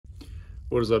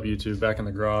What is up, YouTube? Back in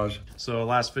the garage. So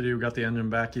last video, we got the engine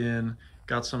back in,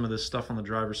 got some of this stuff on the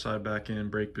driver's side back in,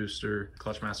 brake booster,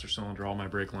 clutch master cylinder, all my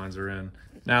brake lines are in.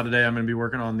 Now today I'm gonna be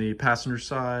working on the passenger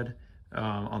side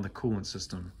on the coolant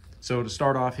system. So to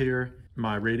start off here,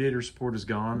 my radiator support is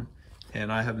gone, and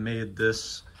I have made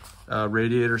this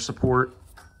radiator support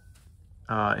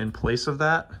in place of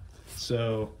that.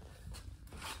 So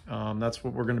that's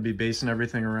what we're gonna be basing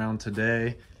everything around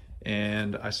today.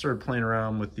 And I started playing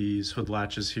around with these hood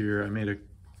latches here. I made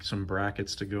some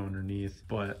brackets to go underneath,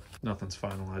 but nothing's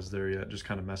finalized there yet, just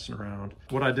kind of messing around.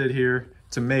 What I did here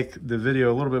to make the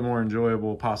video a little bit more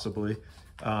enjoyable, possibly,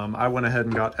 I went ahead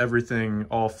and got everything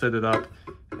all fitted up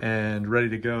and ready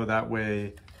to go. That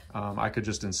way I could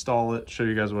just install it, show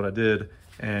you guys what I did,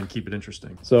 and keep it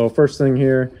interesting. So first thing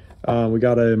here, we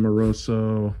got a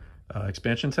Moroso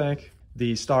expansion tank.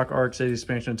 The stock RX8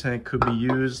 expansion tank could be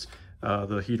used.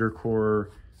 The heater core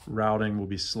routing will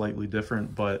be slightly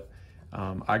different, but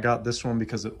I got this one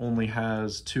because it only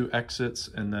has 2 exits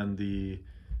and then the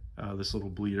this little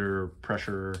bleeder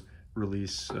pressure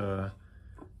release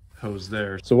hose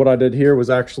there. So what I did here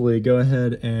was actually go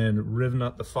ahead and riven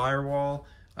up the firewall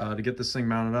to get this thing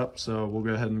mounted up. So we'll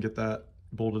go ahead and get that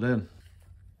bolted in.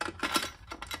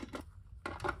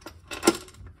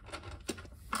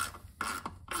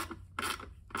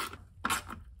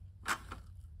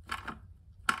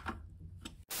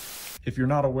 If you're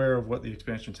not aware of what the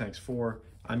expansion tank's for,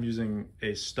 I'm using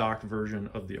a stock version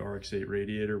of the RX8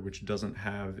 radiator, which doesn't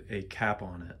have a cap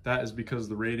on it. That is because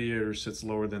the radiator sits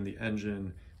lower than the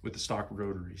engine with the stock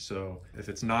rotary. So if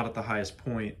it's not at the highest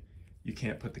point, you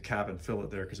can't put the cap and fill it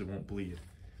there because it won't bleed.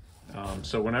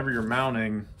 So whenever you're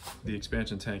mounting the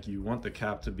expansion tank, you want the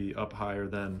cap to be up higher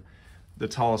than the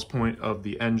tallest point of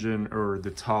the engine, or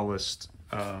the tallest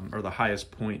or the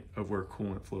highest point of where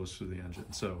coolant flows through the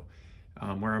engine. So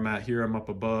where I'm at here, I'm up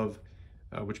above,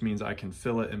 which means I can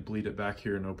fill it and bleed it back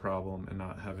here no problem and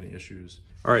not have any issues.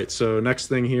 All right, so next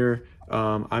thing here,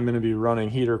 I'm gonna be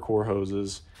running heater core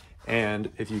hoses,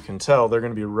 and if you can tell, they're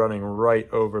gonna be running right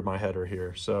over my header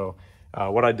here. So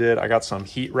what I did, I got some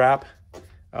heat wrap.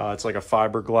 It's like a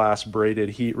fiberglass braided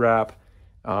heat wrap,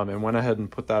 and went ahead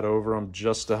and put that over them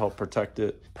just to help protect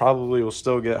it. Probably will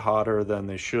still get hotter than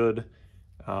they should,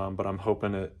 but I'm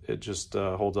hoping it just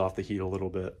holds off the heat a little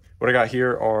bit. What I got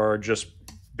here are just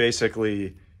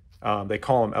basically, they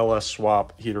call them LS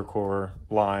swap heater core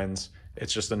lines.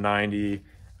 It's just a 90,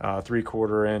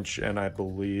 3/4 inch, and I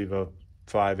believe a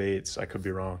 5/8. I could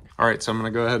be wrong. All right, so I'm gonna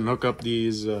go ahead and hook up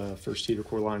these first heater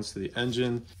core lines to the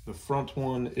engine. The front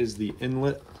one is the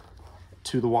inlet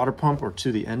to the water pump or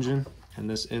to the engine, and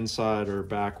this inside or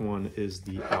back one is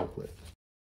the outlet.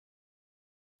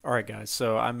 All right, guys,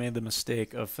 so I made the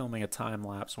mistake of filming a time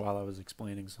lapse while I was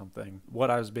explaining something.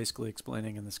 What I was basically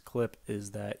explaining in this clip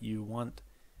is that you want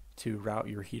to route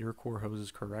your heater core hoses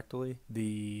correctly.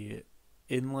 The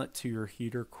inlet to your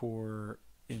heater core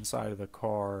inside of the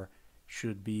car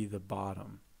should be the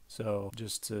bottom. So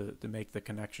just to make the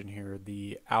connection here,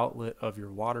 the outlet of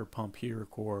your water pump heater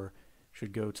core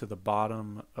should go to the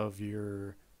bottom of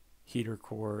your heater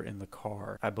core in the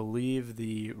car. I believe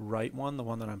the right one, the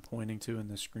one that I'm pointing to in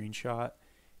the screenshot,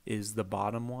 is the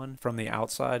bottom one. From the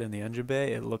outside in the engine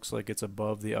bay, it looks like it's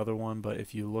above the other one, but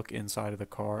if you look inside of the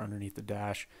car underneath the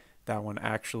dash, that one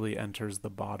actually enters the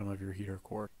bottom of your heater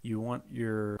core. You want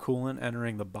your coolant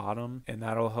entering the bottom, and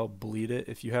that'll help bleed it.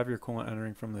 If you have your coolant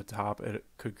entering from the top, it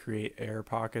could create air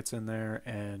pockets in there,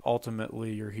 and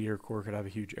ultimately your heater core could have a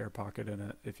huge air pocket in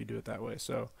it if you do it that way.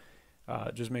 So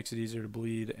it just makes it easier to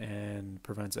bleed and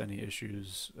prevents any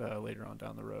issues later on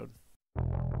down the road.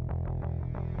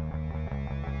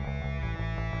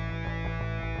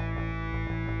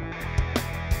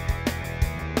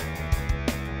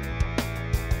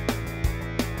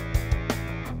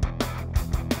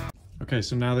 Okay,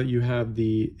 so now that you have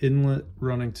the inlet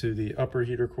running to the upper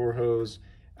heater core hose,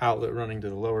 outlet running to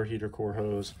the lower heater core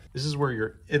hose, this is where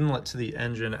your inlet to the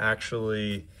engine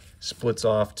actually splits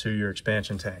off to your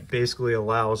expansion tank. Basically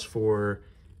allows for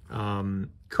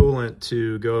coolant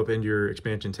to go up into your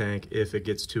expansion tank if it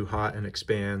gets too hot and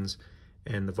expands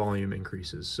and the volume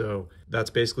increases. So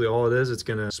that's basically all it is. It's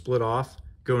gonna split off,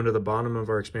 go into the bottom of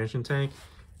our expansion tank,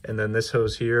 and then this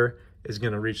hose here is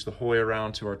gonna reach the whole way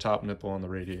around to our top nipple on the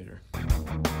radiator.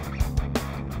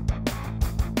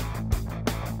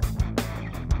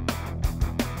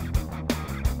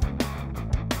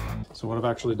 So what I've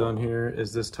actually done here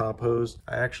is this top hose,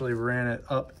 I actually ran it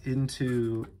up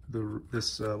into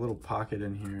this little pocket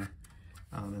in here,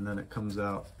 and then it comes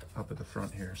out up at the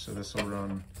front here. So this will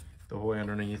run the whole way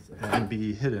underneath and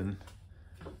be hidden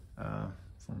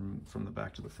from the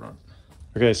back to the front.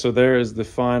 Okay, so there is the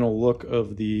final look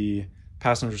of the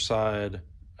passenger side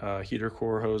heater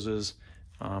core hoses.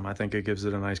 I think it gives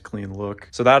it a nice clean look.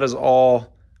 So that is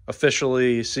all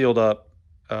officially sealed up,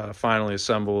 finally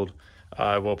assembled.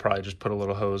 I will probably just put a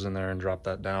little hose in there and drop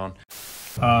that down.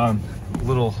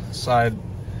 Little side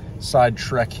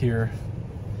trek here.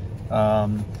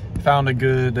 Found a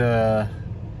good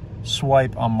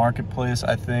swipe on Marketplace.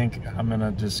 I think I'm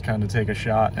gonna just kind of take a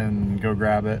shot and go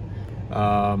grab it.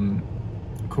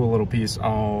 Cool little piece.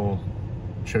 I'll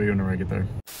show you when I get there.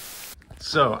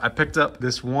 So I picked up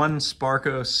this one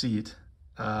Sparco seat.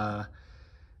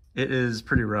 It is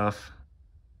pretty rough.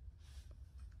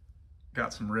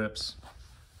 Got some rips.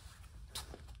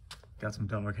 Got some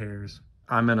dog hairs.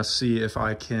 I'm gonna see if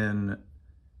I can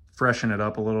freshen it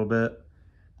up a little bit.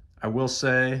 I will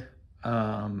say,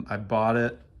 I bought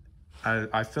it.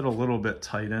 I fit a little bit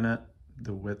tight in it.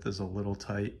 The width is a little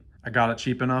tight. I got it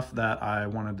cheap enough that I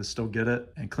wanted to still get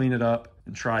it and clean it up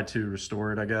and try to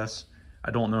restore it, I guess.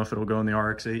 I don't know if it'll go in the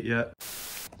RX8 yet.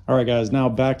 All right, guys, now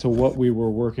back to what we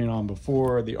were working on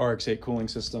before, the RX8 cooling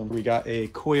system. We got a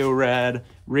Koyorad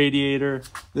Radiator.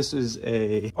 This is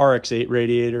a RX8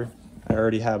 radiator. I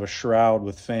already have a Shroud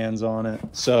with fans on it.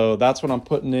 So that's what I'm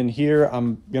putting in here.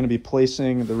 I'm gonna be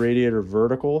placing the radiator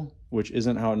vertical, which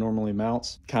isn't how it normally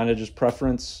mounts. Kind of just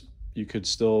preference. You could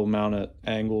still mount it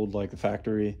angled like the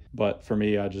factory, but for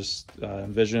me, I just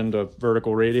envisioned a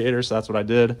vertical radiator, so that's what I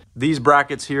did. These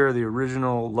brackets here are the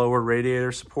original lower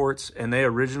radiator supports, and they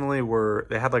originally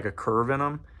they had like a curve in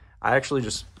them. I actually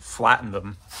just flattened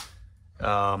them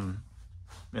and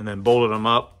then bolted them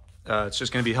up. It's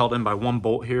just gonna be held in by one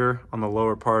bolt here on the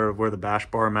lower part of where the bash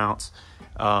bar mounts,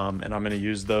 and I'm gonna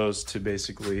use those to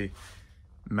basically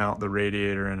mount the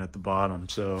radiator in at the bottom.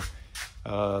 So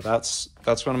that's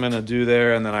what I'm gonna do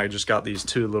there. And then I just got these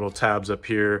two little tabs up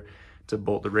here to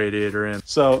bolt the radiator in.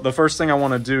 So the first thing I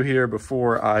want to do here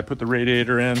before I put the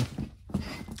radiator in,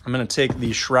 I'm gonna take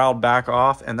the shroud back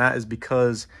off, and that is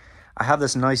because I have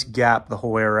this nice gap the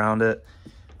whole way around it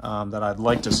that I'd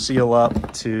like to seal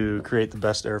up to create the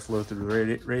best airflow through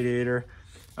the radiator.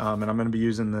 And I'm gonna be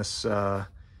using this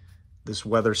this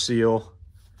weather seal.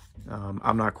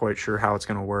 I'm not quite sure how it's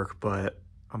gonna work, but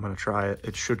I'm gonna try it.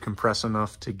 It should compress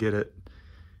enough to get it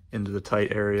into the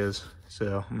tight areas.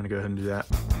 So I'm gonna go ahead and do that.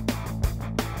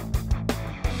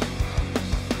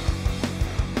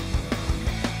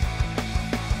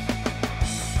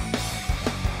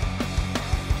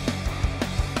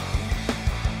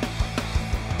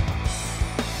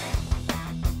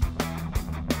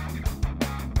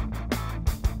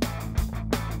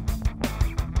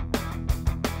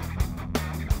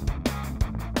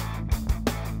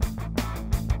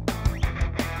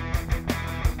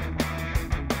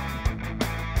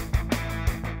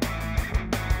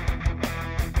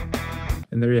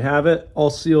 And there you have it, all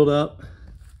sealed up.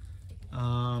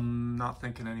 Not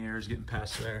thinking any air is getting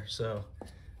past there, so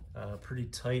pretty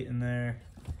tight in there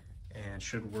and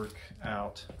should work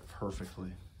out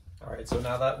perfectly. All right, so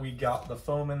now that we got the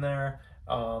foam in there,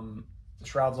 the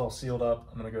shroud's all sealed up,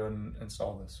 I'm gonna go ahead and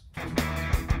install this.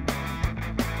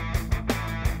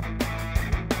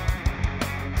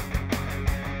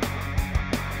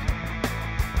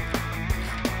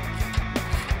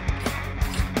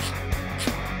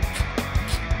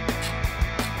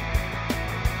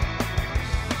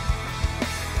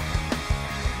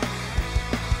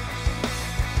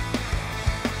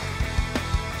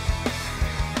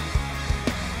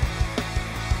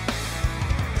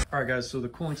 All right, guys, so the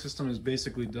cooling system is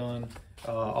basically done.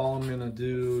 All I'm gonna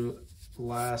do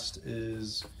last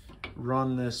is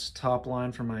run this top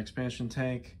line from my expansion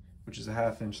tank, which is a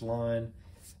 1/2-inch line,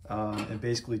 and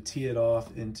basically tee it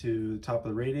off into the top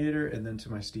of the radiator and then to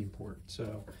my steam port.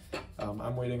 So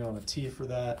I'm waiting on a tee for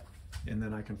that, and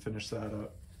then I can finish that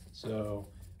up. So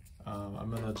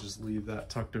I'm gonna just leave that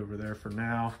tucked over there for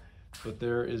now. But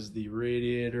there is the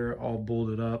radiator all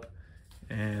bolted up,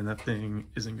 and that thing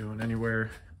isn't going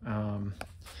anywhere.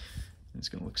 It's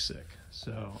gonna look sick.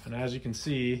 So, and as you can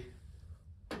see,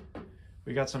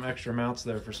 we got some extra mounts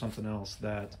there for something else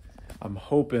that I'm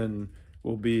hoping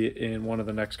will be in one of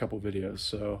the next couple videos.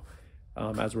 So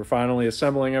as we're finally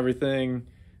assembling everything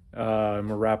and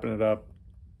we're wrapping it up,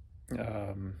 this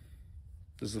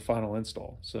is the final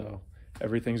install. So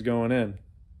everything's going in.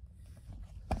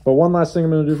 But one last thing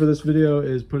I'm going to do for this video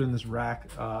is put in this rack.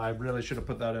 I really should have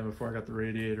put that in before I got the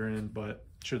radiator in, but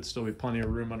should still be plenty of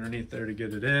room underneath there to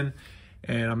get it in.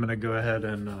 And I'm going to go ahead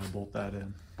and bolt that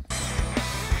in.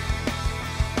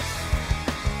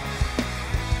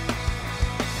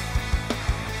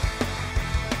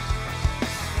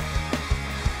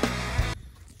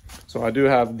 So I do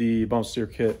have the bump steer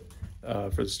kit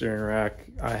for the steering rack.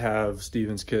 I have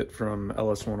Steven's kit from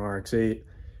LS1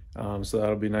 RX8, so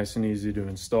that'll be nice and easy to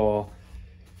install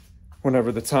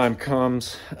whenever the time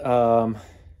comes.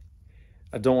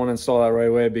 I don't want to install that right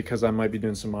away because I might be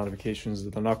doing some modifications to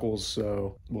the knuckles,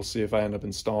 so we'll see if I end up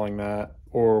installing that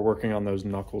or working on those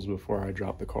knuckles before I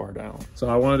drop the car down. So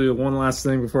I want to do one last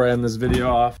thing before I end this video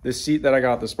off. This seat that I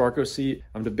got, the Sparco seat,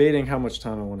 I'm debating how much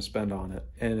time I want to spend on it.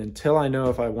 And until I know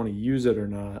if I want to use it or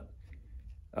not,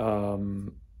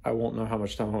 I won't know how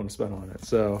much time I want to spend on it.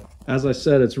 So as I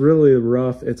said, it's really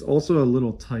rough. It's also a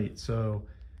little tight, so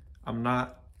I'm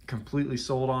not completely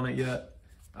sold on it yet.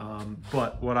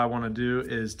 But what I want to do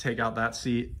is take out that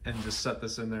seat and just set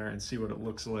this in there and see what it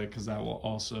looks like, because that will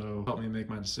also help me make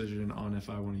my decision on if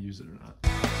I want to use it or not.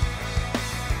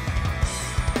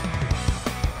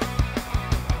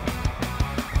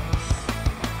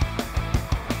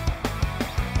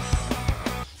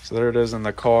 So there it is in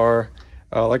the car.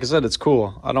 Like I said, it's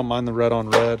cool. I don't mind the red on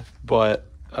red, but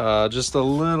just a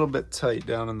little bit tight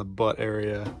down in the butt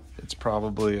area. It's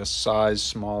probably a size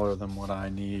smaller than what I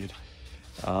need.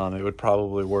 It would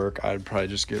probably work. I'd probably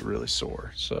just get really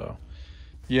sore. So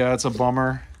yeah, it's a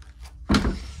bummer.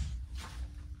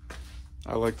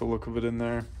 I like the look of it in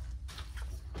there,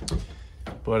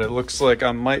 but it looks like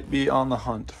I might be on the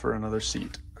hunt for another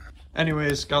seat.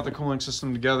 Anyways, got the cooling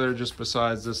system together just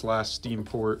besides this last steam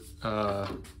port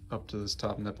up to this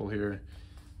top nipple here,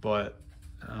 but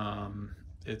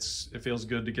it feels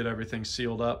good to get everything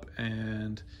sealed up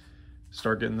and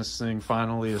start getting this thing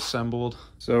finally assembled.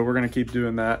 So we're gonna keep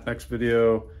doing that. Next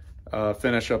video,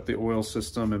 finish up the oil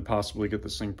system and possibly get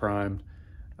this thing primed.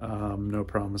 No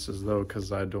promises though,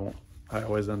 because I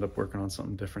always end up working on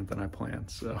something different than I planned.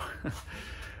 So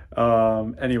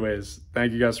anyways,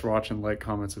 thank you guys for watching. Like,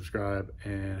 comment, subscribe,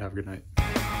 and have a good night.